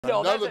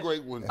Another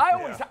great one.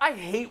 I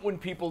hate when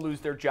people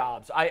lose their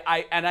jobs.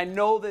 And I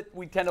know that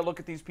we tend to look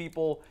at these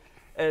people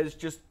as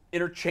just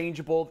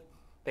interchangeable.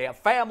 They have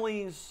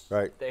families.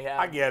 Right. They have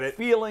I get it.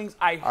 feelings.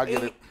 I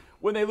hate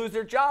when they lose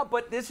their job,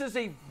 but this is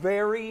a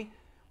very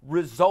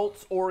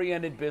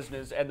results-oriented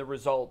business, and the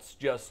results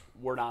just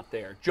were not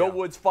there. Joe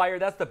Woods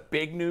fired. That's the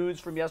big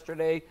news from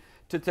yesterday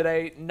to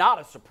today.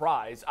 Not a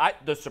surprise.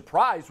 The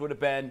surprise would have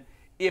been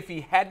if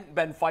he hadn't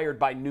been fired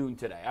by noon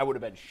today. I would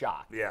have been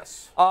shocked.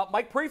 Yes.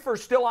 Mike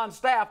Prefer's still on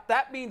staff.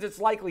 That means it's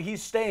likely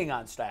he's staying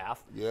on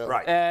staff. Yeah.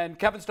 Right. And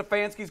Kevin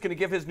Stefanski is going to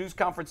give his news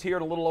conference here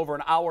in a little over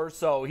an hour,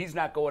 so he's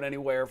not going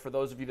anywhere for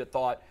those of you that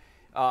thought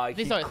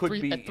he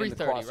could be at 3:30, in the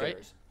crosshairs.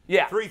 Right?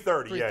 Yeah.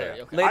 3:30,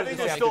 yeah. Okay. I think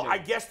there's still, I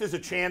guess there's a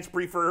chance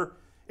Prefer,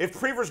 if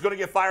Prefer's going to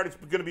get fired, it's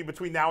going to be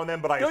between now and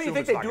then, but I assume Don't you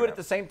think it's they not do gonna it at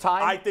the same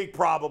time? I think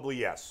probably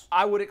yes.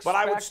 I would expect. But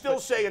I would still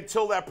say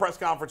until that press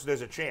conference,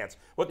 there's a chance.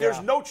 But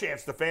there's no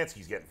chance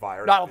Stefanski's getting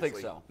fired. I don't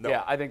obviously. think so. No.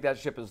 Yeah, I think that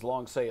ship has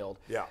long sailed.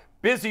 Yeah.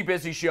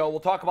 Busy show. We'll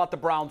talk about the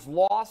Browns'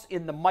 loss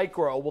in the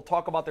micro. We'll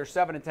talk about their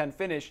 7-10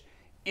 finish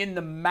in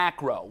the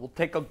macro. We'll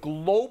take a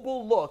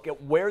global look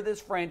at where this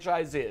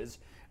franchise is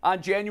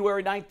on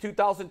January 9th,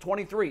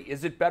 2023.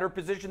 Is it better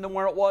positioned than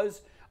where it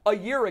was a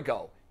year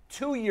ago,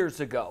 2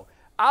 years ago?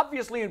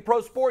 Obviously, in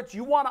pro sports,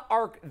 you want to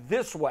arc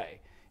this way.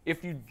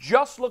 If you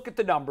just look at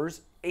the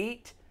numbers,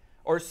 8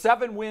 or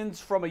 7 wins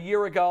from a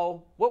year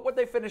ago, what would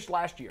they finish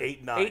last year?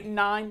 8-9.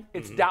 8-9.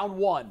 It's down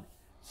 1.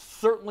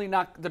 Certainly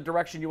not the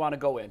direction you want to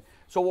go in.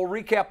 So we'll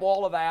recap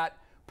all of that,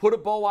 put a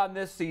bow on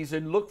this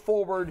season, look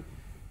forward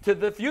to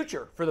the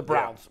future for the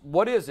Browns. Yeah.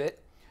 What is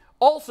it?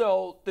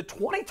 Also, the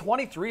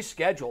 2023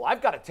 schedule.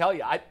 I've got to tell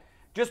you,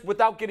 just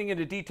without getting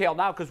into detail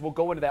now, because we'll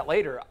go into that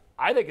later,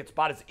 I think it's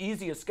about as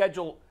easy a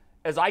schedule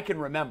as I can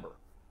remember.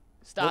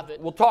 Stop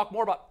it. We'll talk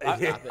more about I'm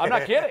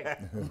not kidding.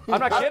 I'm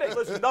not kidding.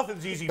 Listen,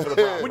 nothing's easy for the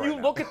Browns. When you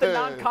look at the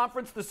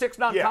non-conference, the 6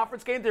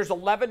 non-conference games, there's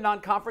 11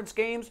 non-conference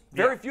games.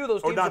 Very few of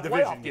those teams are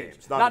playoff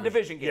teams.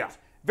 Non-division games. Yeah.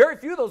 Very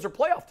few of those are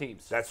playoff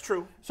teams. That's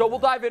true. So we'll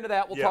dive into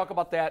that. We'll talk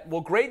about that.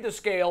 We'll grade the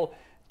scale,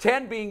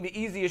 10 being the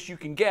easiest you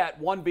can get,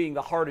 1 being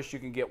the hardest you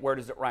can get. Where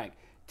does it rank?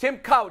 Tim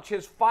Couch,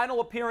 his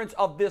final appearance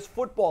of this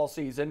football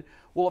season.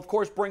 We'll, of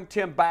course, bring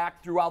Tim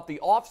back throughout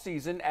the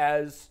offseason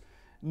as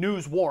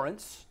news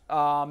warrants,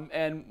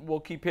 and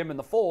we'll keep him in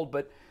the fold,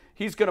 but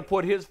he's going to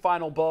put his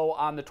final bow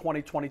on the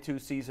 2022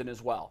 season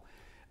as well.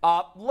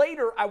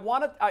 Later,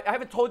 I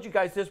haven't told you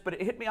guys this, but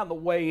it hit me on the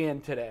way in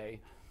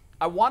today.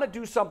 I want to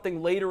do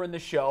something later in the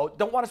show.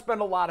 Don't want to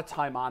spend a lot of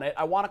time on it.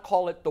 I want to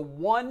call it the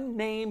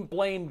one-name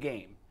blame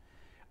game.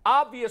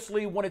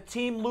 Obviously, when a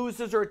team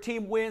loses or a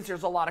team wins,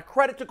 there's a lot of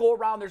credit to go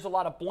around. There's a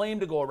lot of blame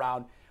to go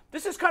around.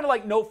 This is kind of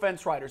like No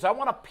Fence Riders. I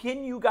want to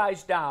pin you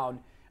guys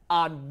down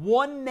on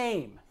one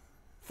name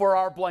for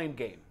our blame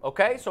game,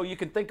 okay? So you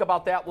can think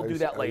about that. We'll do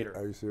that later.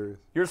 Are you serious?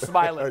 You're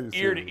smiling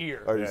ear to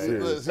ear. Are you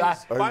serious?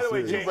 By the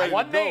way, Jay,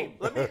 one name.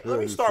 Let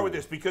me start with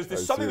this because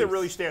there's something that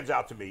really stands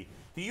out to me.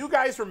 Do you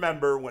guys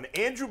remember when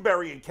Andrew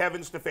Berry and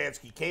Kevin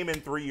Stefanski came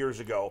in 3 years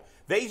ago?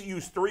 They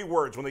used 3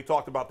 words when they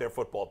talked about their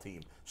football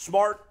team: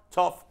 smart,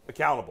 tough,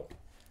 accountable.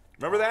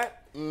 Remember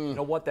that? You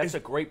know what? That's a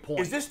great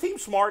point. Is this team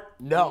smart?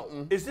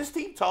 No. Is this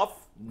team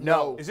tough?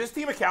 No. Is this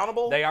team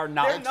accountable? They are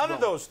not. They're none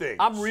of those things.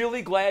 I'm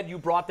really glad you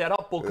brought that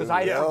up, because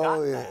I had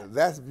forgotten that.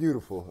 That's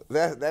beautiful.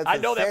 That's I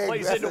know that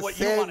plays into what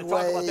you want to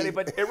talk about today,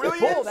 but it really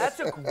is. That's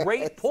a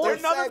great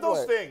point. They're none of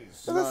those things.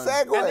 It's a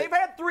segue. And they've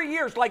had 3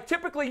 years. Like,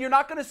 typically, you're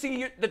not going to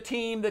see the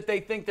team that they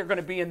think they're going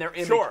to be in their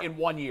image in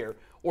 1 year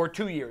or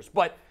 2 years.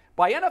 But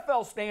by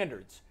NFL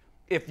standards,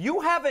 if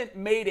you haven't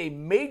made a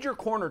major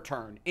corner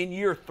turn in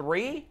year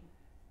 3,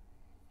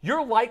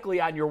 you're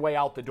likely on your way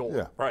out the door.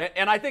 Yeah. Right.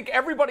 And I think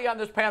everybody on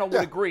this panel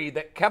would agree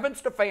that Kevin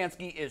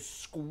Stefanski is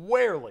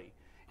squarely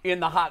in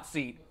the hot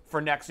seat for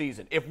next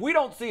season. If we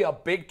don't see a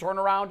big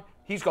turnaround,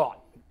 he's gone.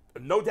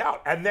 No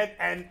doubt. And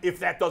if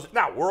that doesn't,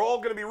 now we're all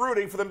going to be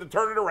rooting for them to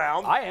turn it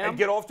around and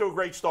get off to a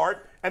great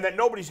start, and that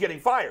nobody's getting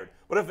fired.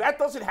 But if that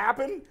doesn't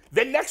happen,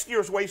 then next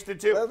year's wasted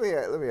too. Let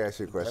me ask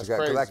you a question,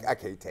 because I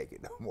can't take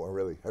it no more.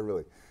 Really.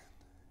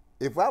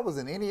 If I was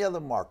in any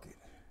other market,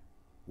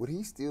 would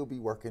he still be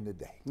working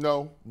today?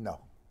 No.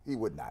 No, he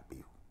would not be.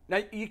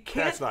 Now, you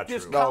can't not true.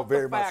 discount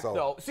very the much fact, so.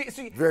 though.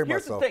 See, Very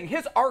here's much the so. thing.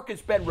 His arc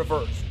has been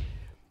reversed.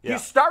 Yeah. He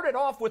started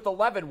off with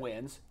 11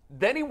 wins.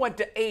 Then he went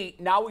to 8.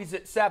 Now he's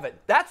at 7.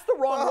 That's the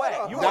wrong way.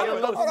 You want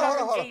to go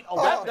 7, 8,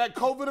 11. That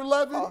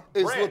COVID-11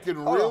 is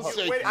looking real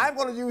shaky. I'm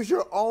going to use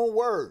your own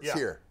words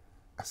here.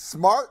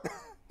 Smart,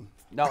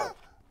 No.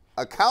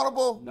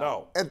 accountable,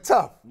 No. and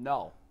tough.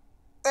 No.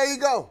 There you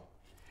go.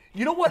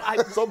 You know what? I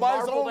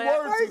Somebody's marvel own at?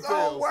 words, he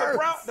feels.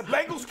 The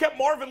Bengals kept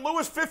Marvin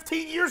Lewis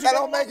 15 years That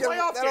ago. don't make it.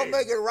 That don't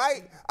make it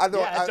right. I know.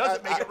 Yeah, it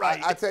doesn't make it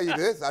right. I tell you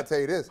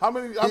this. How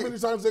many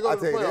times they go to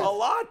the playoffs? A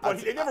lot, but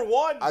they never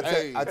won.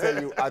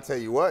 I tell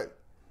you what.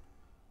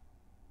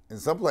 In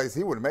some place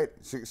he would have made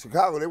it.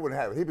 Chicago, they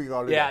wouldn't have it. He'd be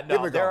gone. Yeah,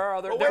 no, there are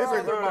other.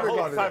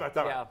 Time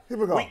out.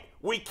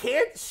 We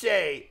can't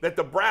say that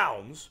the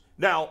Browns,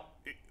 now,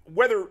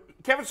 whether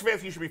Kevin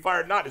Stefanski should be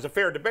fired or not is a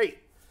fair debate.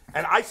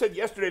 And I said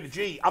yesterday to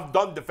G, I'm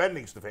done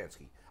defending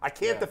Stefanski. I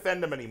can't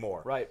defend him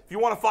anymore. Right. If you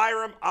want to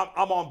fire him,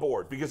 I'm on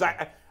board because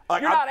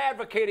you're not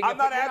advocating. I'm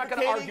not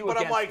advocating, but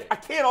I'm like, I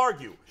can't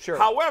argue. Sure.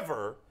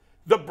 However,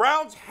 the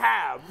Browns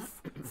have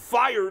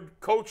fired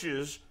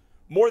coaches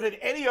more than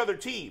any other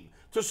team.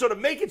 To sort of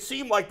make it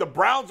seem like the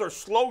Browns are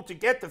slow to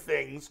get to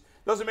things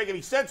doesn't make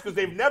any sense because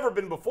they've never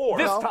been before.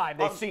 This time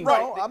they've seen.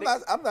 No,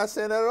 I'm not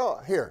saying that at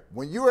all. Here,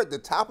 when you're at the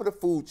top of the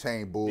food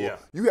chain, Bull,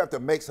 you have to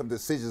make some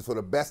decisions for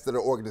the best of the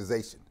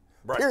organization.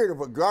 Right. Period,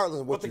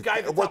 regardless of what the guy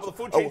at the top of the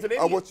food chain's an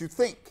idiot. Or what you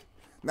think.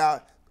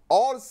 Now,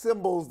 all the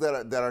symbols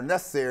that are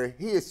necessary,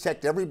 he has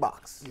checked every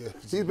box. Yeah.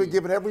 He's been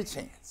given every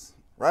chance,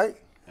 right?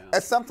 Yeah.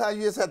 And sometimes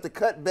you just have to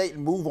cut bait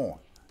and move on.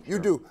 You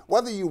do,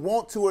 whether you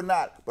want to or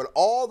not. But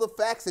all the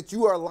facts that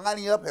you are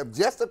lining up have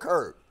just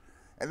occurred.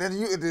 And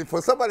then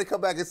for somebody to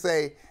come back and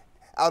say,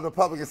 out in the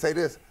public and say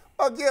this,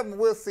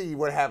 we'll see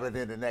what happens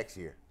in the next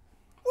year.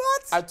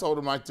 What? I told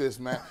him like this,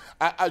 man.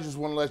 I just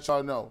want to let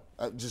y'all know,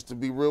 just to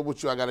be real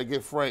with you, I got to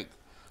get frank.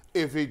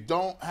 If it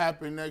don't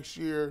happen next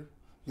year,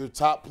 your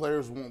top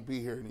players won't be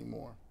here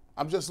anymore.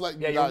 I'm just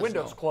letting you guys know. Yeah, your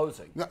window's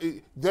closing.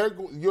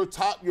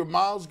 Your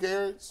Myles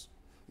Garrett's,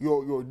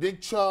 your Nick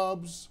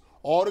Chubbs,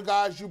 all the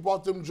guys you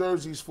bought them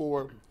jerseys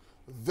for,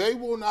 they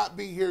will not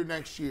be here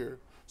next year.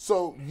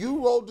 So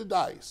you rolled the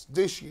dice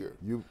this year.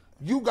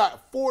 You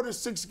got 4 to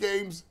 6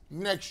 games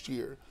next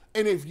year.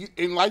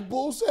 And like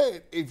Bull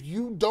said, if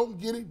you don't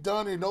get it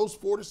done in those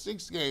 4 to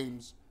 6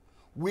 games,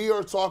 we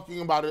are talking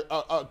about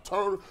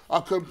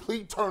a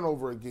complete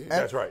turnover again.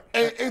 That's right.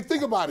 And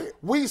think about it.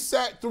 We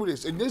sat through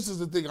this, and this is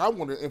the thing I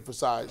want to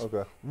emphasize.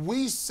 Okay.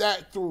 We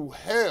sat through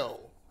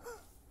hell,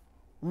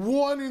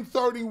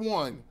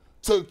 1-31,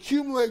 to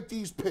accumulate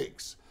these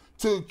picks,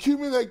 to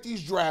accumulate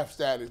these draft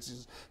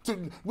statuses.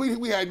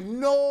 We had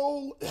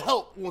no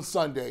help on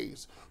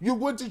Sundays. You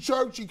went to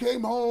church, you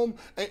came home,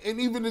 and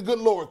even the good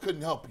Lord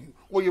couldn't help you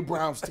or your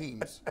Browns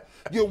teams.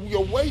 You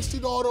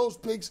wasted all those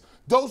picks.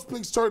 Those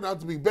picks turned out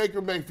to be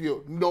Baker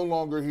Mayfield, no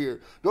longer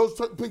here. Those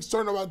picks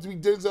turned out to be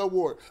Denzel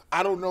Ward.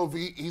 I don't know if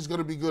he's going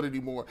to be good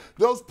anymore.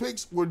 Those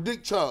picks were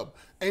Nick Chubb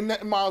and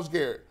Myles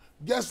Garrett.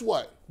 Guess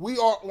what? We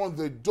are on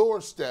the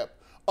doorstep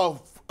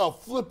of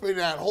flipping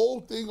that whole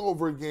thing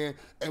over again,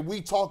 and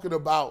we talking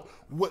about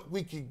what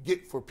we can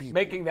get for people.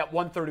 Making that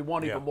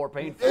 131 even more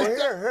painful. You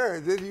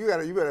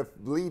gotta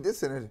lead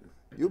this in it.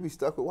 You'll be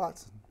stuck with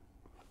Watson.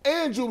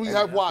 And you'll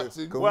have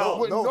Watson.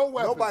 Well,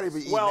 nobody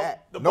be eating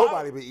that.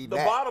 Nobody be eating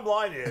that. The bottom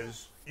line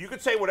is, you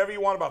could say whatever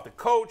you want about the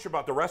coach,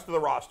 about the rest of the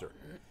roster.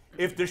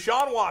 If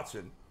Deshaun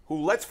Watson,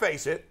 who, let's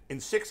face it, in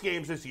 6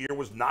 games this year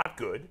was not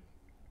good.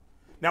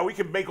 Now, we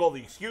can make all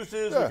the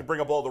excuses. We can bring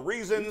up all the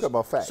reasons. You're talking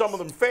about facts. Some of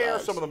them fair,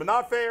 some of them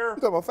not fair. You're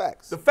talking about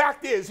facts. The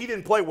fact is, he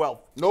didn't play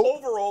well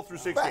overall through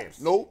 6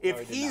 games. Nope.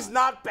 If he's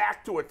not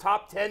back to a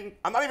top 10,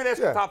 I'm not even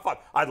asking top 5.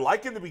 I'd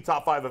like him to be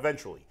top 5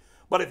 eventually.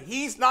 But if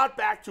he's not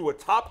back to a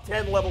top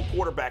 10 level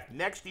quarterback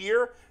next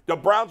year, the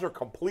Browns are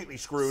completely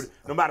screwed.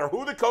 No matter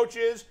who the coach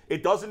is,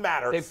 it doesn't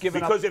matter. They've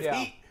given because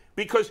up,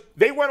 because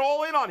they went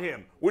all in on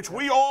him, which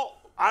we all.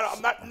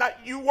 I'm not.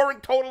 You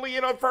weren't totally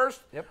in at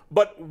first,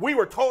 but we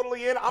were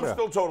totally in. I'm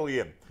still totally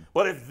in.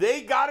 But if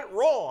they got it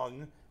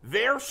wrong,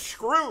 they're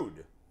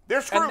screwed.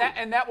 They're screwed.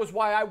 And that was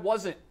why I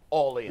wasn't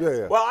all in.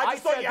 Well, I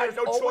just thought you had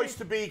no choice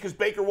to be because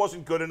Baker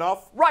wasn't good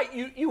enough. Right.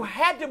 You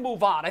had to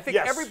move on. I think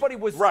everybody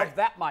was of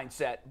that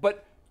mindset.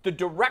 But the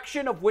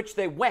direction of which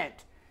they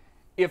went,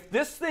 if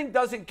this thing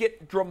doesn't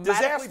get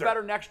dramatically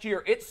better next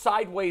year, it's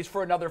sideways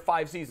for another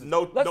 5 seasons.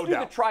 Let's do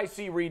the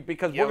Tri-C read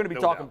because we're going to be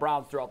talking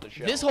Browns throughout the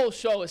show. This whole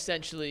show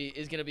essentially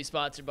is going to be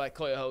sponsored by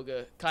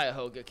Cuyahoga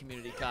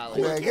Community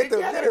College. Man, get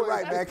it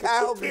right, man.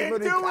 Cuyahoga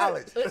Community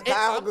College.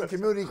 Cuyahoga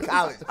Community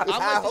College.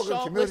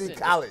 Cuyahoga Community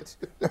College.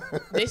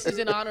 This is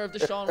in honor of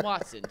Deshaun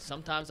Watson.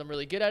 Sometimes I'm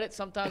really good at it,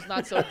 sometimes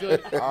not so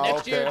good.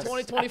 Next year,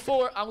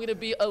 2024, I'm going to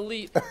be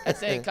elite at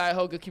saying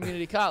Cuyahoga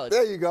Community College.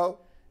 There you go.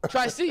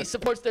 Tri-C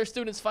supports their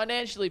students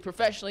financially,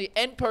 professionally,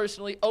 and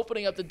personally,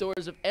 opening up the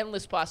doors of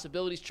endless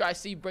possibilities.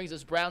 Tri-C brings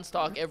us Browns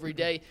talk every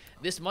day.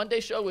 This Monday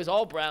show is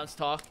all Browns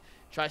talk.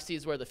 Tri-C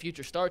is where the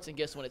future starts, and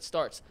guess when it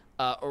starts?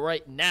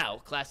 Right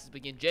now. Classes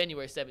begin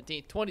January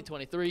 17th,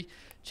 2023.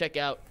 Check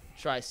out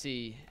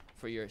Tri-C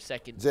for your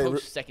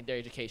post-secondary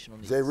educational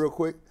needs. Jay, real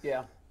quick.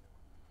 Yeah.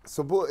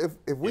 So, boy,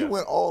 if we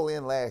went all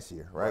in last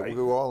year, right? We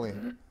were all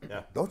in.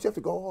 Don't you have to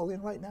go all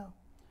in right now?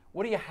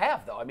 What do you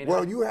have, though? I mean,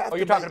 well, you have.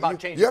 You're talking about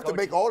changing. You have to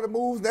make all the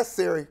moves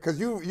necessary because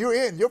you're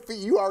in. Your feet,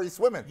 you already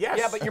swimming. Yes.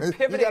 Yeah, but you're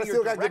pivoting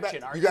your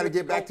direction. You got to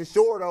get back to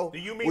shore, though. Do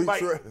you mean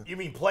you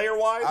mean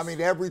player-wise? I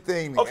mean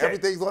everything. Okay.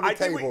 Everything's on the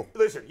table.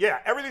 Listen,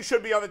 everything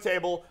should be on the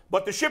table,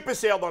 but the ship has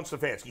sailed on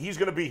Stefanski. He's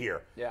going to be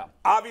here. Yeah.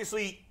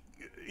 Obviously,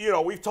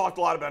 we've talked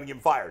a lot about him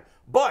getting fired,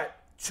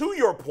 but to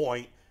your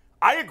point,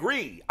 I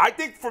agree. I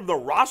think from the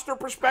roster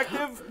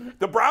perspective,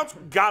 the Browns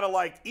got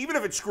to even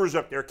if it screws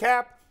up their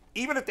cap.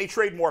 Even if they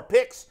trade more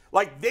picks,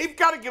 they've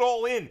got to get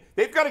all in.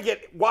 They've got to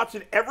get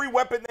Watson every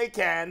weapon they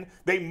can.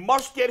 They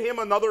must get him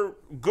another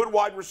good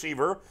wide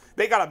receiver.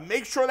 They got to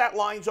make sure that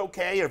line's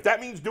okay. And if that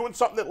means doing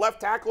something at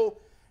left tackle,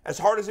 as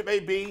hard as it may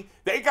be,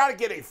 they got to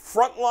get a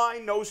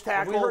frontline nose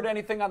tackle. Have we heard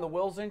anything on the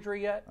Wills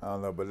injury yet? I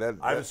don't know, but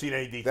I haven't seen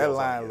any details. That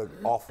line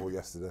looked awful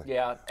yesterday.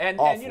 Yeah, and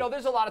you know,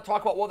 there's a lot of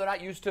talk about, well, they're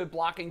not used to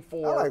blocking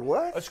for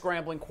a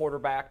scrambling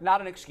quarterback.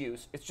 Not an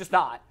excuse. It's just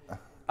not.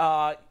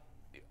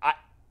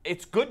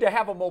 It's good to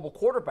have a mobile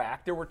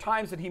quarterback. There were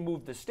times that he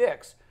moved the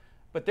sticks,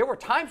 but there were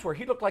times where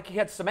he looked like he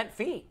had cement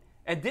feet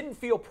and didn't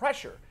feel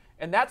pressure.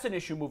 And that's an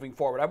issue moving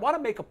forward. I want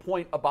to make a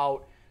point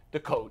about the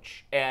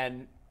coach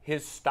and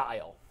his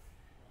style.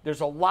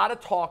 There's a lot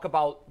of talk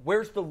about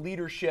where's the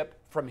leadership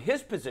from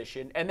his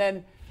position, and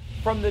then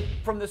from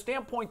the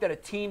standpoint that a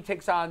team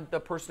takes on the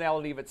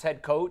personality of its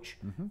head coach,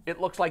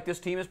 it looks like this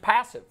team is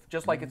passive,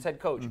 just like its head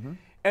coach.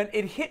 And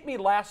it hit me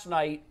last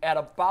night at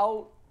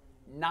about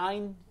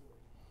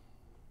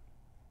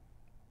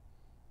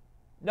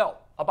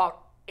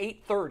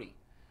 8:30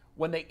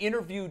 when they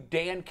interviewed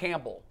Dan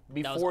Campbell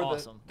before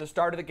the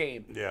start of the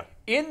game. Yeah.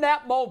 In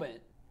that moment,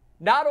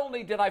 not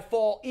only did I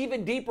fall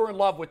even deeper in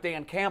love with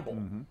Dan Campbell,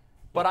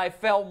 but I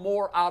fell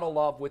more out of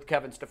love with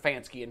Kevin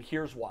Stefanski, and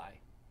here's why.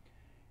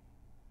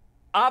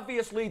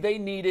 Obviously, they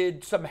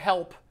needed some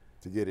help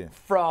to get in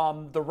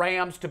from the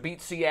Rams to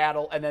beat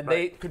Seattle, and then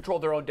they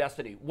controlled their own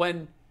destiny.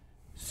 When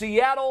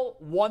Seattle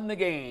won the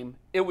game,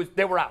 they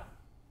were out.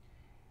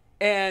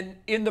 And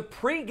in the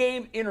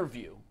pregame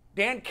interview,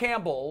 Dan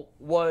Campbell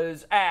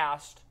was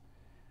asked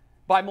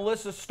by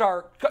Melissa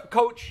Stark,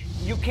 Coach,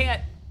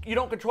 you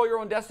don't control your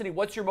own destiny.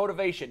 What's your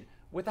motivation?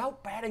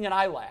 Without batting an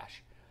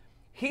eyelash,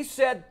 he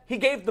said, he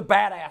gave the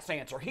badass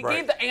answer. He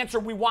gave the answer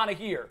we want to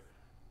hear.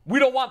 We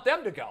don't want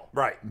them to go.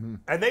 Right.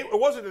 And it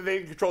wasn't that they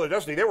didn't control their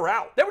destiny. They were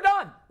out. They were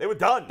done. They were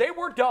done. They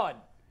were done.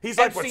 He's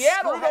like, and but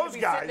Seattle screw had those to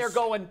be guys. sitting there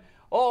going,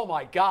 oh,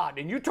 my God.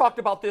 And you talked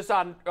about this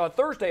on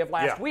Thursday of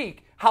last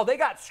week, how they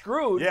got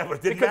screwed. Yeah, but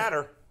it didn't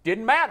matter.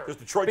 Didn't matter.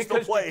 Because Detroit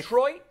still played.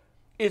 Detroit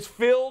is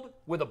filled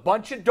with a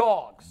bunch of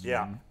dogs.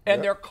 Yeah.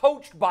 And they're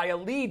coached by a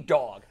lead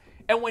dog.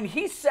 And when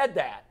he said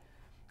that,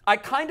 I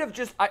kind of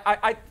just,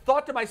 I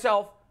thought to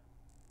myself,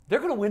 they're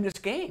going to win this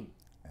game.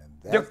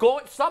 They're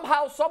going,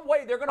 somehow, some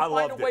way, they're going to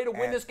find a way to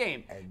win this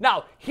game.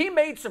 Now, he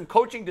made some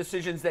coaching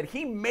decisions that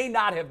he may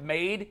not have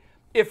made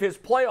if his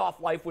playoff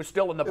life was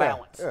still in the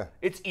balance.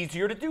 It's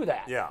easier to do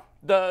that. Yeah.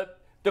 The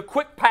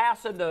quick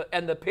pass and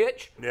the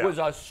pitch was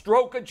a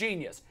stroke of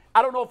genius.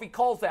 I don't know if he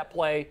calls that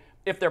play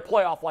if their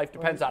playoff life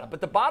depends on it. But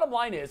the bottom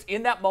line is,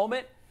 in that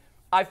moment,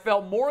 I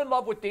fell more in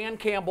love with Dan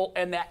Campbell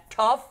and that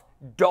tough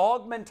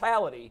dog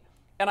mentality,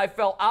 and I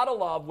fell out of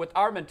love with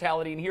our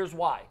mentality, and here's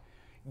why.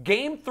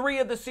 Game 3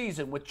 of the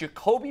season with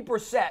Jacoby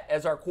Brissett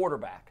as our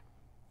quarterback.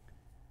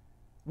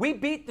 We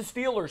beat the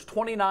Steelers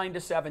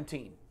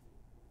 29-17.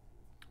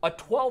 A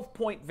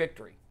 12-point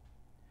victory.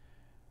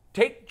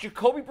 Take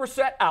Jacoby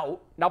Brissett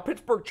out. Now,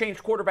 Pittsburgh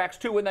changed quarterbacks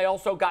too, and they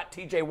also got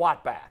T.J.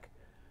 Watt back.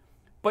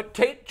 But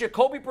take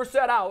Jacoby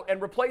Brissett out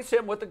and replace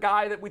him with a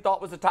guy that we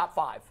thought was a top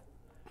 5.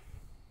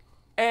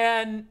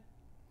 And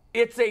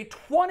it's a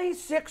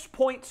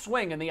 26-point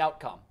swing in the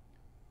outcome.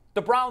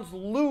 The Browns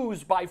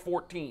lose by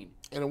 14.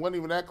 And it wasn't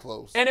even that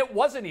close. And it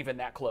wasn't even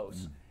that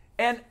close.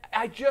 And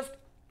I just,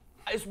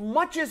 as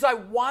much as I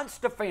want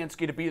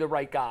Stefanski to be the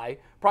right guy,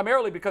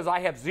 primarily because I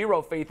have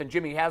zero faith in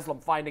Jimmy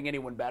Haslam finding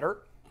anyone better,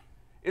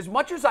 as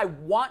much as I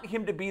want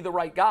him to be the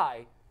right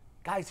guy,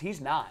 guys, he's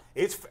not.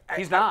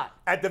 He's not.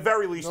 At the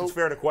very least, it's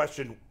fair to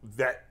question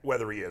that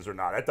whether he is or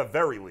not. At the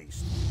very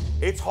least.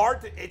 It's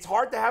hard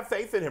to have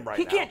faith in him right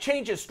now. He can't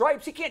change his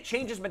stripes. He can't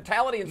change his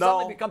mentality and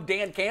suddenly become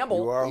Dan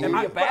Campbell and be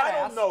a badass. But I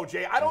don't know,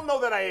 Jay. I don't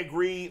know that I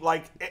agree.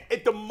 Like,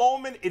 at the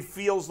moment, it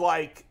feels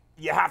like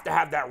you have to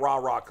have that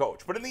rah-rah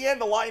coach. But in the end,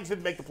 the Lions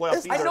didn't make the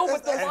playoffs either. I know,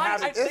 but the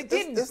Lions, they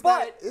didn't.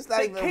 But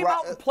they came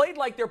out and played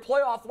like their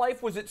playoff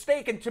life was at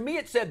stake. And to me,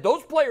 it said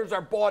those players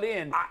are bought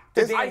in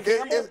to Dan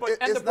Campbell.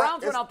 And the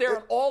Browns went out there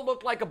and all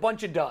looked like a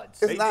bunch of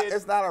duds.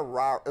 It's not a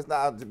rah. Well,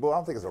 I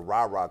don't think it's a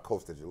rah-rah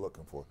coach that you're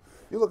looking for.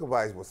 You're looking for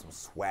guys with some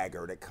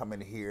swagger that come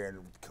in here and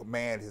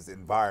command his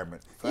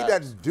environment. He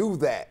doesn't do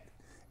that.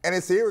 And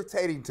it's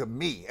irritating to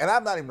me. And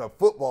I'm not even a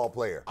football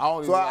player.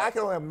 I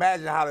can only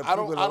imagine how the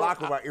people in the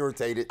locker room are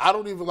irritated. I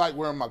don't even like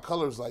wearing my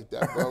colors like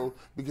that, bro,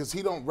 because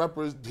he don't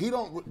represent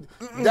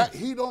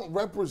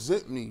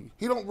me.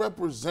 He don't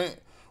represent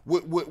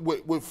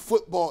what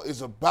football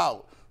is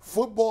about.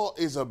 Football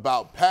is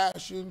about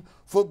passion.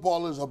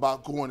 Football is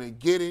about going and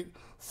get it.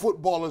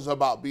 Football is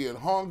about being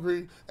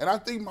hungry. And I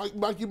think,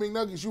 Mikey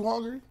McNuggets, you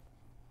hungry?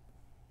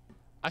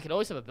 I can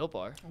always have a Built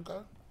Bar. Okay.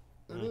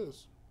 It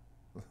is.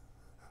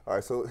 All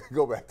right, so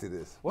go back to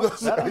this. Go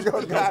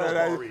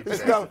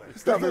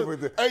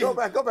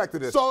back. Go back to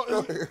this.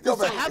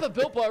 I have a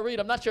Built Bar read.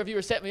 I'm not sure if you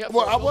were setting me up.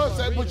 Well, I was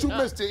saying, but you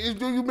missed it.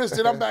 You missed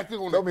it. I'm back in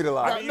on it. Throw me the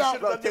lie. You should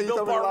have done the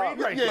Built Bar read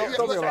right there.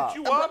 Set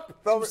you up.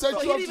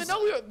 He didn't even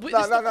know we were.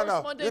 This is the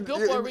first Monday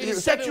Built Bar read in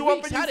 7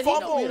 weeks. How did he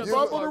know we were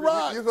fumble the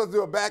ride. You're supposed to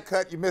do a back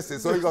cut. You missed it,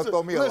 so you're going to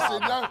throw me a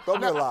lie. Throw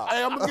me a lie.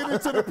 Hey, I'm going to get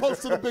into the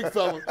post to the big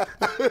fella.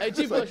 Hey,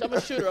 G. Bush, I'm a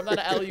shooter. I'm not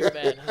an alley-oop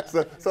man. So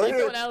you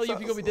throw an alley-oop,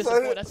 you're going to be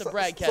disappointed. That's a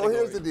brag category. So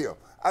here's the deal.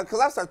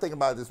 Because I started thinking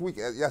about it this week,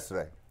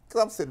 yesterday.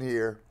 Because I'm sitting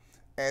here,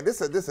 And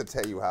this will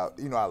tell you how,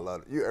 I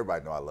love it.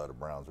 Everybody know I love the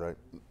Browns, right?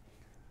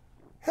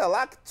 Hell,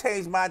 I could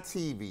change my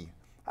TV.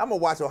 I'm going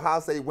to watch Ohio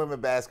State women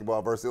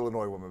basketball versus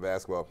Illinois women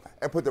basketball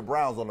and put the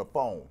Browns on the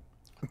phone.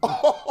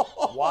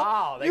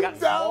 Wow, they got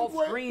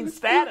small screen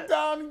status. You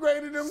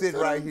downgraded them Sit to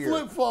right here.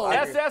 flip phone.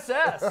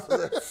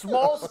 SSS,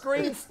 small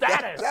screen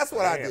status. That's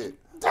what I did.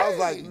 I was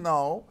like,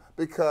 no,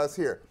 because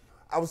here,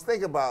 I was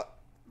thinking about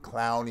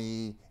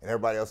Clowney and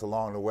everybody else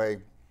along the way,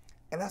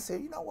 and I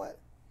said, you know what?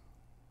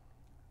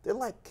 They're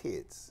like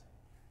kids.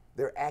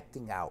 They're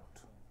acting out.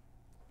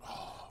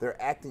 They're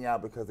acting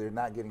out because they're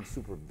not getting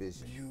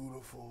supervision.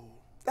 Beautiful.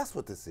 That's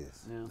what this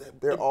is. Yeah.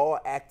 They're all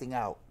acting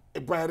out.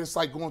 Brad, it's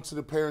like going to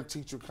the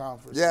parent-teacher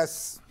conference.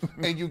 Yes.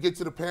 And you get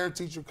to the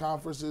parent-teacher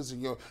conferences,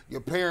 and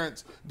your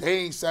parents, they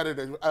ain't sat at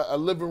a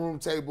living room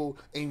table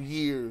in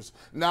years.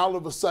 Now all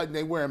of a sudden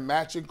they wearing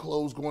matching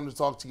clothes going to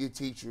talk to your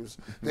teachers.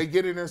 They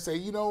get in there and say,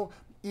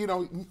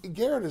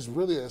 Garrett is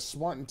really a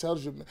smart,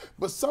 intelligent man,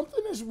 but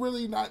something is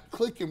really not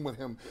clicking with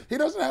him. He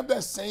doesn't have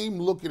that same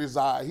look in his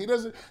eye.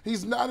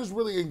 He's not as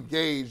really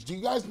engaged. Do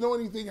you guys know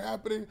anything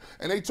happening?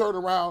 And they turn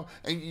around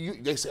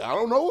and they say, I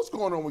don't know what's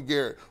going on with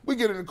Garrett. We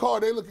get in the car,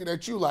 they looking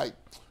at you like,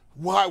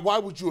 why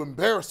would you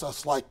embarrass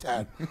us like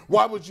that?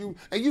 Why would you?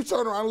 And you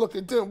turn around and look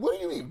at them. What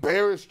do you mean,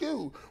 embarrass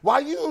you? Why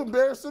are you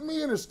embarrassing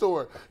me in the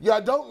store? Y'all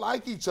don't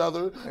like each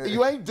other.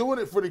 You ain't doing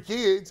it for the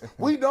kids.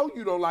 We know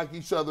you don't like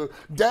each other.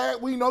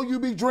 Dad, we know you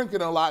be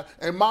drinking a lot.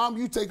 And Mom,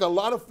 you take a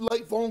lot of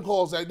late phone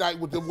calls at night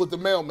with the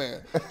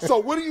mailman. So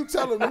what are you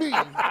telling me?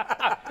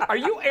 Are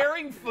you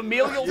airing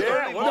familial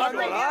dirty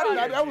laundry?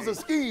 That was a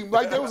scheme.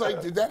 Like, they was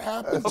like, did that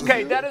happen?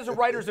 Okay, that is a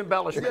writer's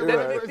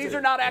embellishment. These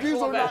are not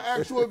actual events. Not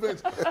actual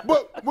events.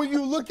 But when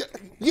you look at,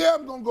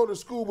 I'm going to go to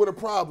school with a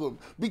problem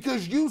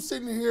because you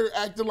sitting here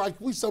acting like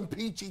we some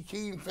peachy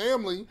keen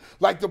family,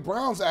 like the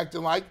Browns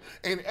acting like,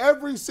 and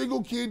every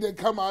single kid that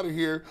come out of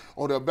here,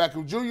 Odell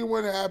Beckham Jr.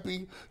 wasn't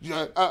happy.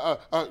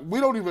 We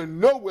don't even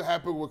know what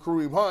happened with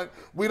Kareem Hunt.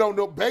 We don't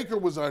know. Baker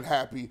was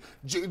unhappy.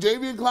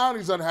 Javian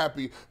Clowney's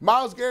unhappy.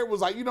 Myles Garrett was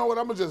like, you know what,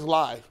 I'm going to just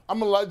lie. I'm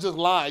going to just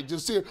lie.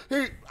 Just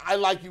here, I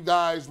like you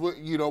guys.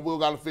 We'll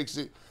got to fix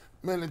it.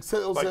 Man,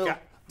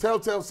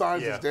 telltale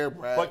signs is there,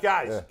 Brad. But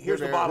guys, here's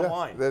the bottom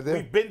line.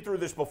 We've been through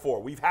this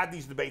before. We've had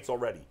these debates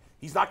already.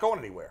 He's not going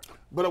anywhere.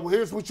 But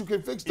here's what you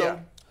can fix, though. Yeah.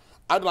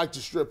 I'd like to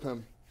strip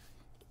him.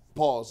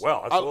 Pause.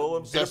 Well, that's a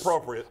little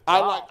inappropriate. I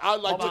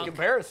like Public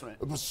embarrassment.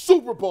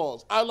 Super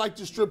pause. I'd like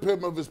to strip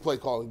him of his play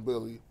calling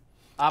ability.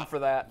 I'm for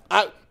that.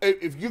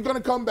 If you're going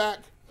to come back,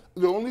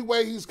 the only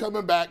way he's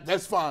coming back,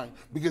 that's fine,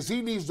 because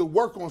he needs to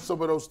work on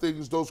some of those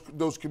things,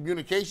 those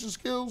communication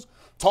skills,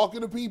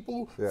 talking to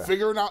people,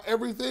 figuring out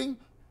everything.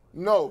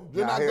 No,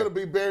 you're not going to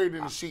be buried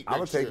in the sheet. I'm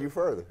going to take you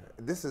further.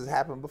 This has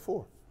happened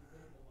before.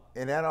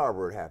 In Ann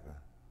Arbor, it happened.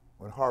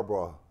 When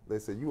Harbaugh, they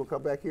said, you will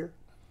come back here?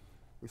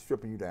 We're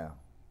stripping you down.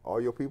 All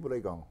your people,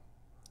 they gone.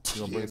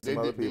 You're going to bring some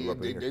other people up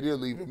in here. They did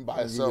leave him by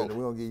himself.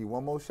 We're going to give you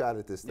one more shot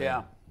at this thing.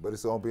 Yeah. But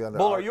it's going to be under,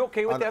 Bull, are you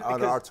okay with that?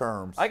 under our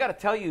terms. I got to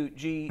tell you,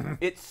 G,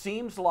 it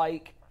seems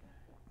like,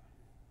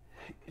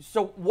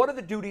 so what are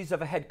the duties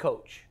of a head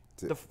coach?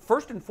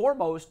 First and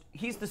foremost,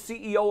 he's the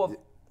CEO of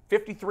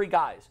 53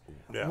 guys.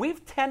 Yeah.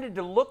 We've tended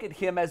to look at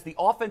him as the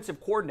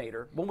offensive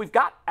coordinator when we've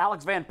got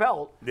Alex Van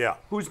Pelt,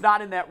 who's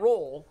not in that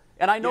role.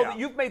 And I know that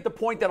you've made the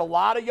point that a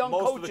lot of young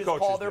coaches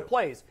call their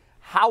plays.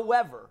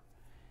 However,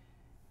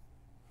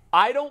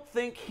 I don't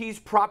think he's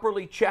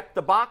properly checked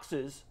the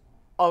boxes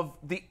of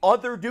the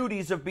other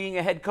duties of being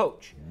a head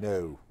coach.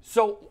 No.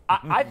 So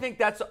I think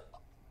that's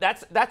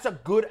a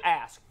good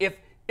ask. If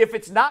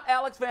it's not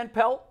Alex Van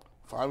Pelt,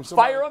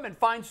 fire him and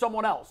find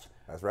someone else.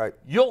 That's right.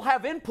 You'll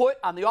have input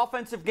on the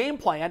offensive game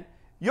plan.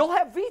 You'll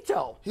have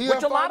veto,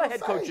 which a lot of head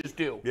coaches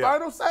do. Yeah.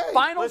 Final say.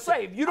 Final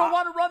say. If you don't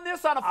want to run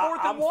this on a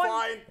 4th and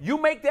 1, you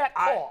make that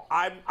call.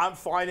 I'm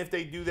fine if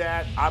they do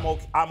that.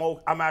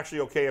 I'm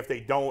actually okay if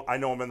they don't. I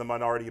know I'm in the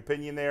minority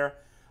opinion there.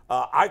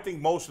 I think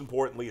most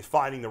importantly is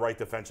finding the right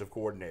defensive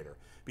coordinator.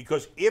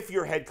 Because if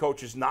your head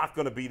coach is not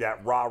going to be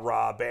that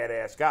rah-rah,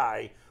 badass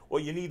guy,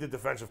 well, you need the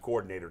defensive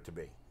coordinator to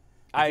be.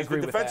 I agree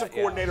with that. The defensive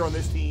coordinator on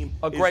this team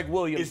Greg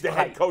Williams is the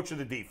head coach of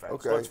the defense.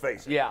 Okay. Let's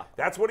face it. Yeah.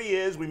 That's what he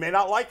is. We may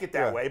not like it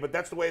that way, but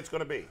that's the way it's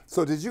going to be.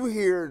 So did you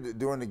hear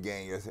during the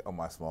game on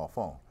my small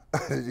phone?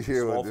 Did you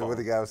hear what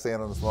the guy was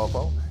saying on the small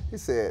phone? He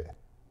said,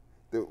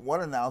 the one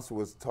announcer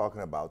was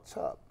talking about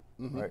Chubb,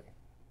 right?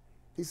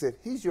 He said,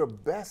 he's your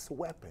best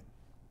weapon.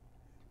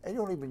 And you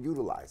don't even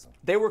utilize them.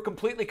 They were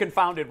completely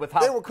confounded with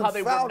how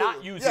they were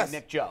not using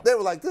Nick Chubb. They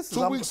were like, this is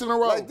 2 weeks in a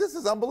row. Like, this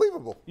is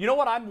unbelievable. You know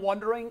what I'm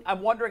wondering?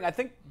 I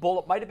think, Bull,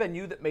 it might have been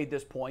you that made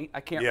this point.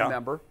 I can't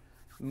remember.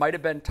 Might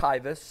have been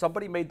Tyvis.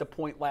 Somebody made the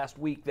point last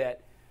week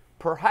that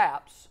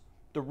perhaps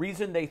the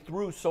reason they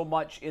threw so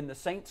much in the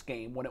Saints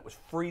game when it was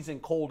freezing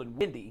cold and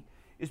windy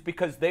is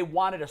because they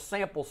wanted a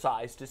sample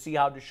size to see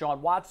how Deshaun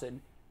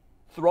Watson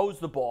throws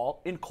the ball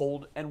in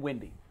cold and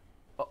windy.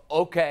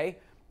 Okay.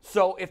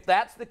 So if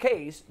that's the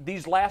case,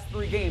 these last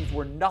 3 games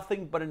were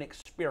nothing but an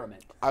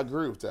experiment. I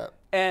agree with that.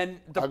 And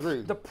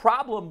the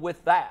problem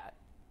with that,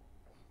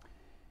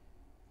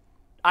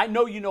 I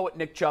know you know what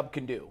Nick Chubb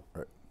can do.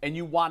 Right. and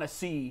you want to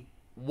see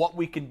what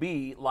we can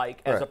be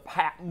like as a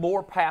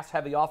more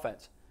pass-heavy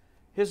offense.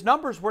 His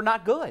numbers were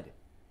not good.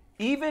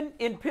 Even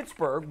in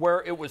Pittsburgh,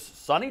 where it was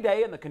sunny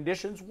day and the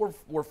conditions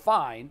were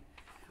fine,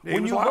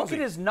 when you look at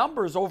his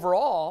numbers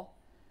overall,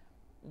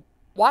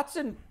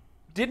 Watson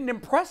didn't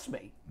impress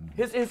me.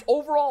 His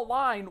overall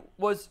line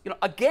was,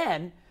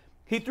 again,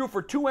 he threw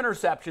for 2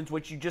 interceptions,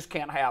 which you just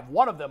can't have.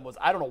 One of them was,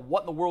 I don't know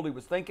what in the world he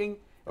was thinking.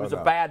 It was a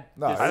bad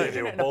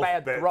decision and a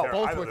bad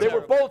throw. They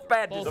were both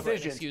bad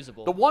decisions.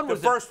 The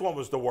first one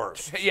was the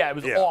worst. Yeah, it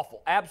was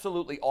awful,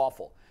 absolutely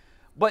awful.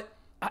 But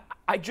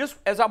I just,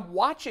 as I'm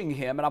watching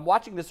him and I'm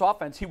watching this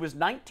offense, he was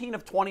 19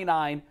 of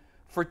 29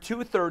 for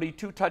 230,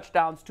 2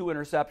 touchdowns, 2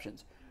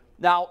 interceptions.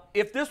 Now,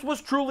 if this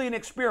was truly an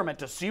experiment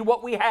to see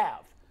what we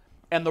have,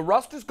 and the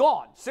rust is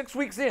gone, 6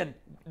 weeks in,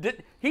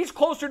 he's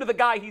closer to the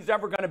guy he's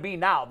ever going to be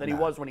now than he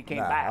was when he came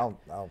back. I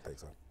don't think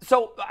so.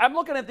 So I'm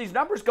looking at these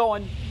numbers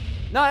going,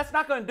 no, that's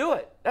not going to do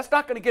it. That's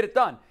not going to get it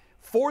done.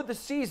 For the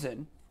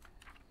season,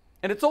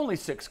 and it's only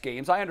 6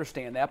 games, I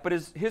understand that, but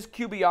his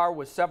QBR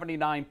was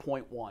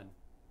 79.1.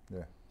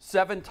 Yeah.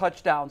 7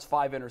 touchdowns,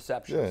 5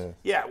 interceptions.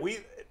 Yeah,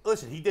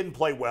 listen, he didn't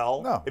play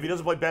well. No. If he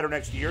doesn't play better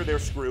next year, they're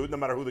screwed no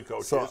matter who the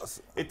coach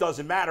is. It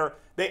doesn't matter.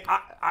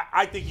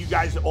 I think you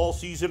guys all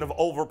season have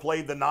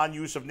overplayed the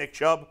non-use of Nick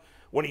Chubb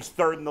when he's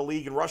 3rd in the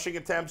league in rushing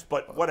attempts,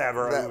 but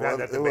whatever.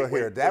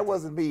 That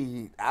wasn't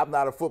me. I'm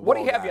not a football What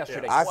did he have guy.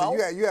 yesterday? I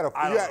said you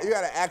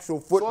had an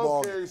actual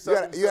football. You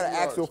had an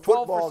actual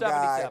football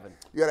guy.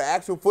 You had an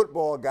actual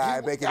football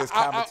guy making his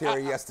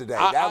commentary yesterday.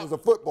 That was a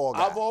football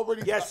guy.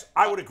 Yes,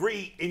 I would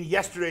agree. In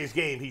yesterday's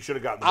game, he should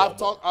have gotten the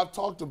ball. I've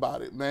talked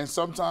about it, man.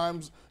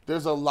 Sometimes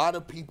there's a lot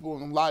of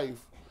people in life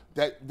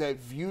that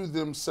view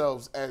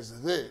themselves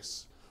as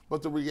this,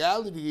 but the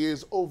reality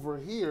is over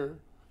here.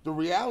 The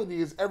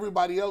reality is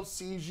everybody else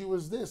sees you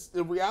as this.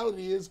 The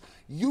reality is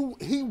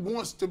he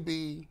wants to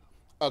be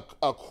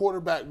a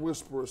quarterback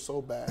whisperer so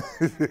bad.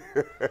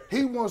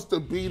 He wants to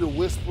be the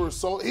whisperer.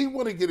 So he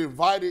want to get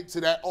invited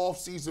to that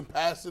off-season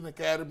passing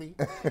academy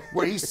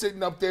where he's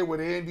sitting up there with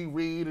Andy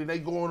Reid and they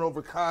going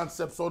over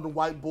concepts on the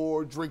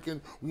whiteboard, drinking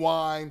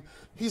wine.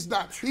 He's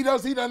not. He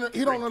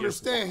don't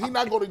understand. He's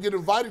not going to get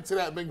invited to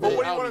that. But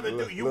what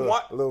do you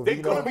want to do?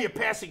 They're going to be a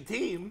passing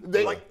team.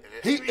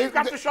 You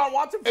got Deshaun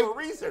Watson for a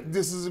reason.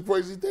 This is a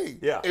crazy thing.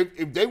 Yeah.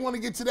 If they want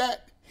to get to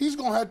that, he's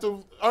going to have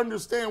to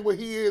understand what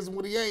he is and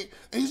what he ain't,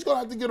 and he's going to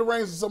have to get a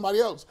reins to somebody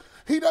else.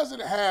 He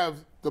doesn't have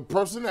the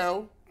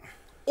personnel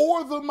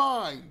or the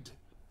mind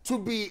to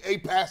be a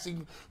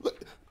passing.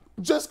 Look,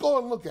 just go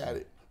and look at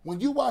it.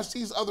 When you watch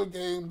these other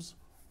games,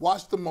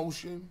 watch the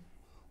motion,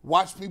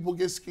 watch people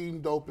get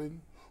schemed open,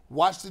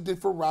 watch the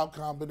different route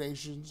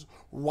combinations,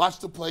 watch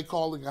the play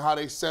calling and how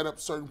they set up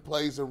certain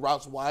plays and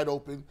routes wide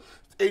open.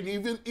 And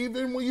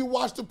even when you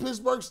watch the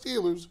Pittsburgh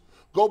Steelers,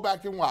 go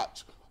back and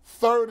watch.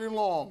 3rd and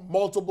long,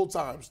 multiple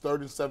times.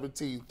 3rd and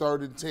 17,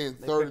 3rd and 10,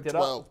 3rd and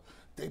 12.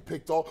 They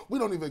picked all. We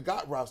don't even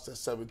got routes at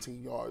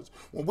 17 yards.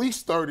 When we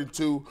 3rd and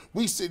 2,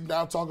 we sitting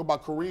down talking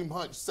about Kareem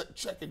Hunt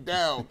checking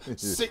down,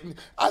 sitting.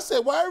 I said,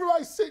 why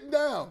everybody sitting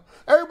down?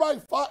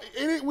 Everybody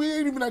we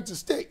ain't even at the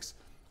sticks.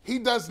 He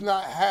does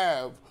not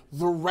have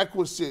the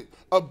requisite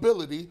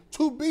ability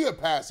to be a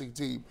passing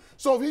team.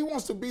 So if he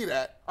wants to be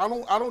that, I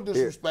don't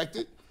disrespect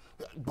it.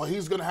 But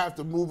he's going to have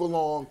to move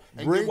along.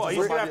 He's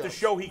going to have to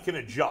show he can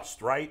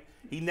adjust, right?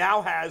 He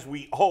now has,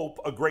 we hope,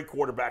 a great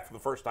quarterback for the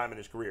first time in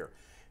his career.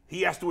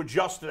 He has to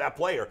adjust to that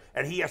player,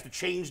 and he has to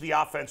change the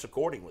offense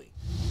accordingly.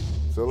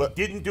 He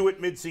didn't do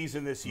it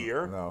midseason this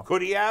year. No.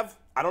 Could he have?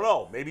 I don't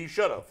know. Maybe he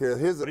should have.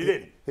 But he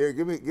didn't. Here,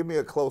 give me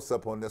a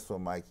close-up on this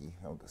one, Mikey.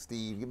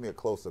 Steve, give me a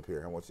close-up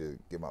here. I want you to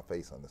get my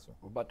face on this one.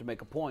 We're about to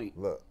make a point.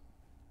 Look.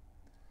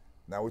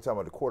 Now we're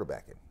talking about the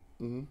quarterbacking.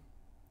 Mm-hmm.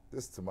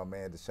 This is to my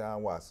man,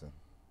 Deshaun Watson.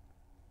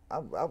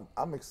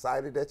 I'm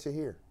excited that you're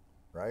here,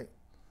 right?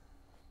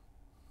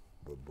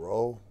 But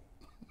bro,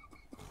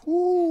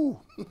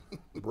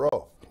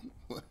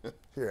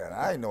 here, and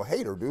I ain't no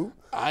hater, dude.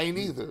 I ain't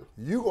either.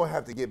 You gonna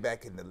have to get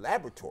back in the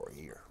laboratory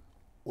here.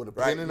 With a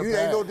pen and a pad. You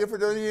ain't no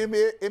different than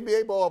the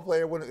NBA ball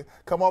player when it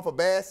come off a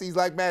bad season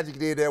like Magic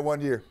did that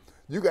one year.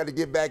 You got to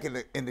get back in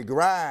the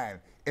grind,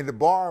 in the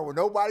barn where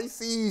nobody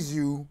sees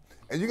you,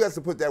 and you got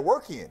to put that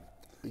work in.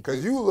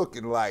 Because you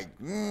looking like,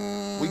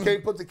 we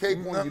can't put the cape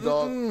on you,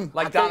 dog.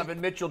 Like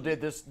Donovan Mitchell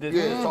did this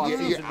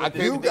offseason.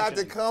 You got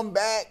to come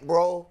back,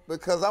 bro,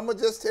 because I'm going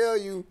to just tell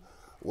you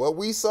what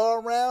we saw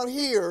around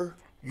here.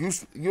 You and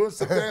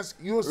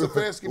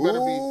Stefanski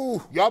better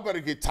be, y'all better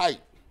get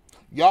tight.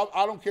 Y'all,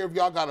 I don't care if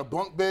y'all got a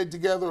bunk bed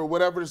together or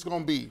whatever it's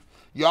going to be.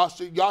 Y'all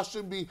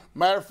should be,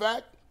 matter of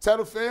fact, tell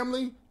the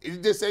family,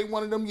 this ain't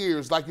one of them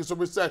years like it's a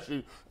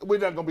recession. We're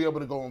not gonna be able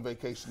to go on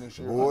vacation this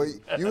year. Boy,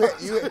 you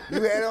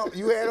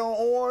had on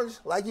orange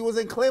like you was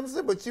in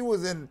Clemson, but you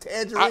was in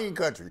tangerine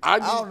country. I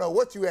don't know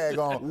what you had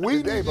on.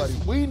 We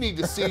need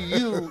to see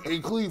you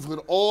in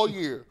Cleveland all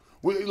year.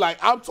 We're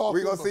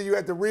gonna see you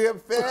at the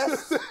Rib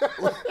Fest.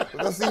 We're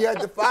gonna see you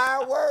at the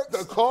fireworks,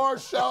 the car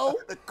show.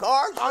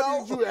 I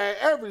need you at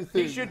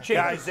everything. He should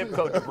change his zip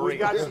code to Bree. We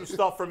got some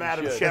stuff from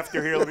Adam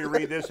Schefter here. Let me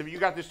read this. Have you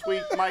got this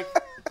tweet, Mike?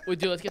 We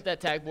do. Let's get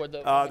that tag board,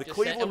 though. The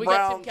Cleveland and we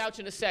got Browns. Tim Couch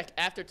in a sec.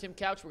 After Tim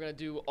Couch, we're going to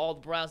do all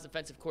the Browns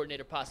defensive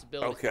coordinator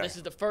possibilities. Okay. This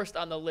is the first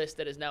on the list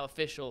that is now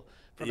official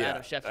from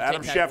Adam Schefter.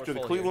 Adam Take tag board Schefter, the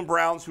full Cleveland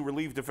Browns, who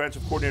relieved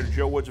defensive coordinator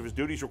Joe Woods of his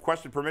duties,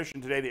 requested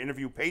permission today to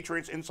interview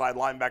Patriots inside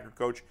linebacker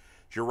coach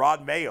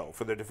Gerard Mayo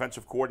for the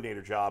defensive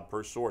coordinator job,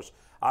 per source.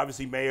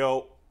 Obviously,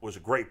 Mayo was a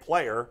great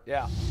player.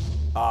 Yeah.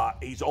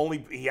 He's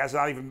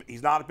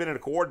not been a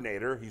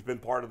coordinator. He's been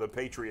part of the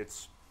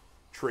Patriots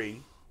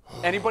tree.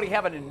 Anybody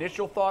have an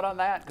initial thought on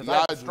that? Because I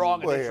have a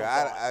strong initial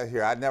thought.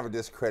 I never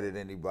discredit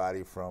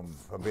anybody from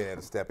being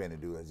able to step in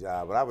and do a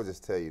job, but I would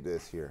just tell you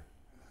this here.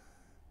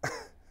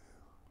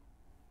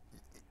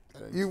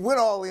 You went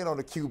all in on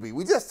the QB.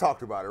 We just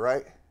talked about it,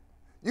 right?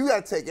 You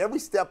got to take every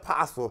step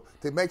possible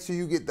to make sure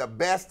you get the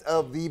best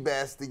of the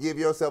best, to give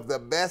yourself the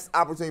best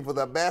opportunity for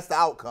the best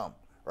outcome,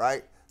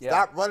 right? Yeah.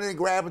 Stop running and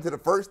grabbing to the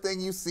first thing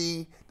you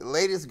see, the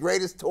latest,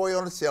 greatest toy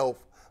on the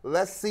shelf.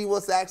 Let's see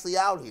what's actually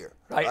out here.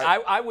 Right.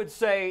 Right? I would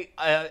say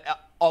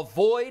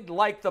avoid,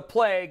 like the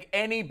plague,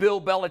 any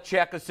Bill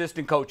Belichick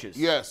assistant coaches.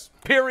 Yes.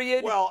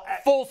 Period. Well,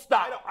 full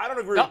stop. I don't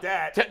agree with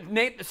that.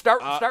 Nate,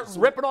 start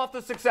ripping off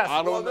the success.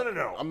 No.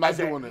 I'm not As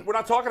in, doing it. We're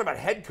not talking about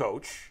head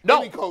coach.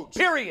 No. Any coach.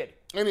 Period.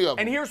 Any of them.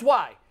 And here's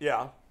why.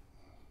 Yeah.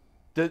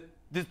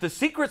 The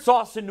secret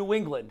sauce in New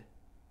England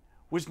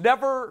was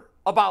never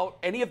about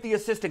any of the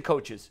assistant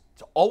coaches.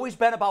 It's always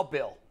been about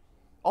Bill.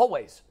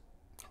 Always.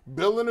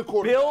 Bill and the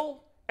quarterback. Bill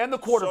and the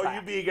quarterback. So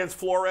you'd be against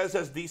Flores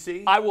as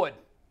DC? I would.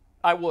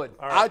 Right.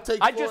 I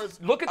take Flores.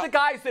 Just look at the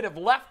guys that have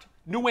left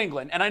New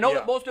England, and I know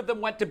that most of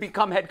them went to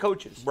become head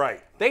coaches.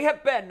 Right. They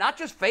have been not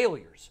just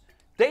failures.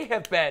 They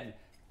have been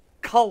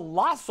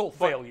colossal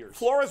failures.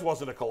 Flores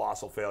wasn't a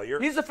colossal failure.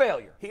 He's a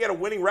failure. He had a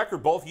winning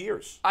record both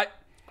years.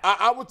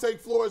 I would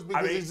take Flores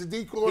because he's a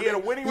D coordinator. He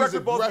had a winning he's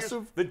record both years.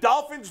 aggressive. The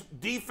Dolphins'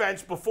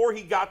 defense before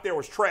he got there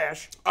was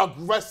trash.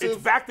 Aggressive.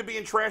 It's back to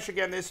being trash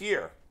again this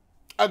year.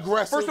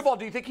 Aggressive. First of all,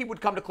 do you think he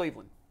would come to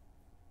Cleveland?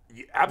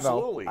 Yeah,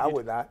 absolutely. No, I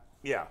would not.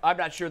 Yeah. I'm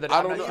not sure that.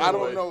 I don't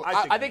know.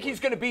 I think he's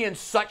going to be in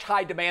such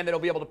high demand that he'll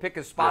be able to pick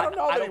his spot. I don't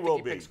know that he will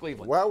think he be. picks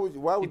Cleveland. Why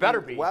would He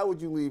better be. Why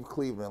would you leave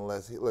Cleveland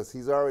unless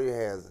he's already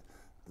has?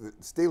 The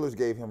Steelers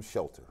gave him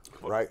shelter,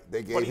 right?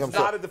 They gave But he's him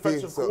not a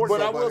defensive coordinator.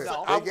 But I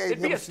will say,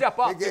 it'd be a step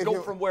up to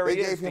go from where he is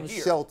to They gave him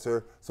here.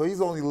 shelter, so he's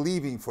only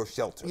leaving for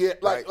shelter. Yeah,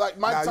 right? like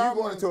Mike now Tomlin.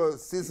 you going into a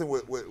season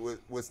with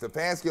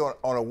Stefanski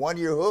on a 1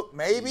 year hook,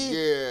 maybe?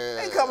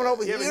 Yeah. Ain't coming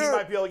over Yeah, but he here.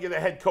 might be able to get a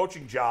head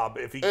coaching job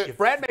if he. If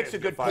Brad makes a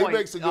good fired. point. He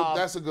makes a good.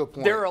 That's a good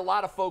point. There are a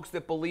lot of folks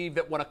that believe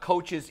that when a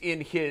coach is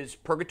in his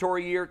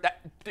purgatory year,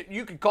 that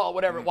you can call it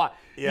whatever it wants.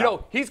 Yeah. You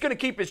know, he's going to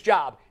keep his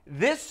job.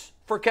 This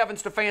for Kevin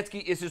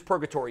Stefanski is his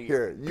purgatory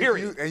year.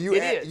 Period.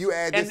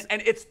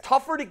 And it's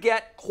tougher to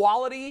get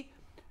quality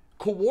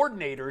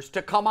coordinators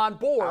to come on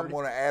board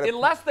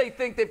unless they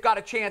think they've got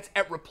a chance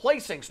at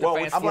replacing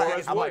Stefanski. I'm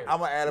going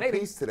to add a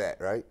piece to that,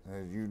 right?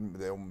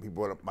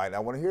 People might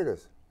not want to hear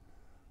this.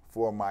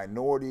 For a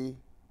minority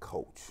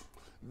coach.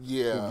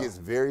 Yeah. Who gets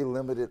very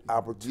limited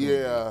opportunity.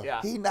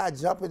 Yeah. He not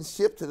jumping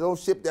ship to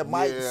those ship that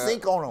might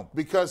sink on him.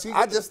 Because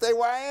I just stay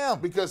where I am.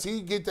 Because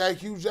he get that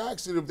Hugh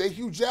Jackson. If they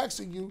Hugh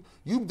Jackson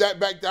you that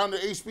back down to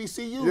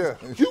HBCU. Yeah.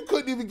 You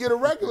couldn't even get a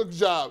regular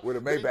job. With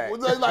a Maybach.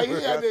 Like he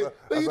had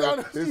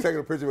that. He's taking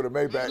a picture with a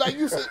Maybach. Like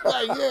you said,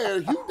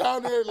 Hugh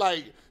down there,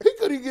 like he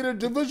couldn't get a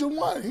Division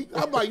I.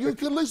 I'm like, you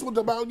could at least with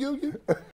about you.